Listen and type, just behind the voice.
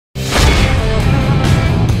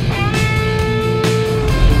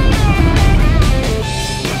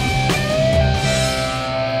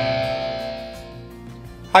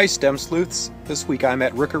Hi STEM Sleuths! This week I'm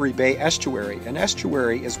at Rookery Bay Estuary. An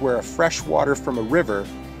estuary is where fresh water from a river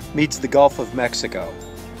meets the Gulf of Mexico.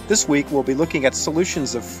 This week we'll be looking at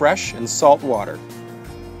solutions of fresh and salt water.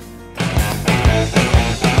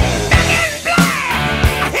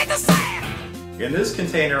 In this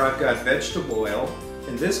container I've got vegetable oil.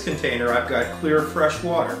 In this container I've got clear fresh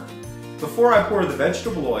water. Before I pour the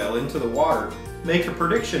vegetable oil into the water, make a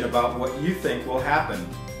prediction about what you think will happen.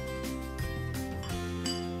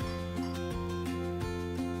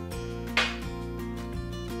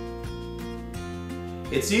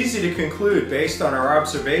 It's easy to conclude based on our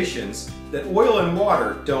observations that oil and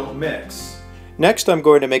water don't mix. Next I'm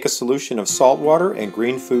going to make a solution of salt water and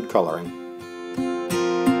green food coloring.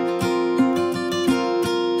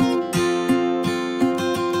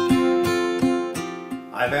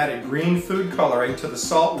 I've added green food coloring to the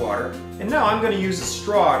salt water, and now I'm going to use a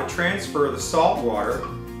straw to transfer the salt water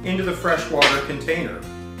into the freshwater container.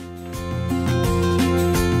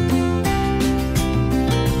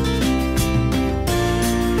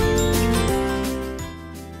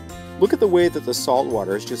 Look at the way that the salt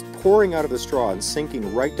water is just pouring out of the straw and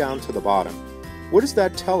sinking right down to the bottom. What does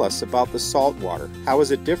that tell us about the salt water? How is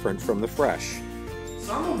it different from the fresh?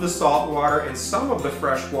 Some of the salt water and some of the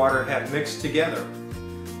fresh water have mixed together.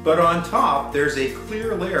 But on top, there's a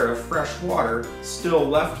clear layer of fresh water still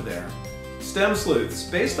left there. STEM Sleuths,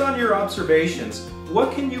 based on your observations,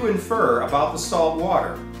 what can you infer about the salt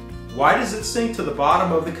water? Why does it sink to the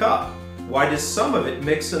bottom of the cup? Why does some of it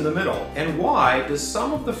mix in the middle? And why does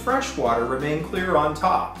some of the fresh water remain clear on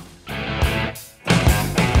top?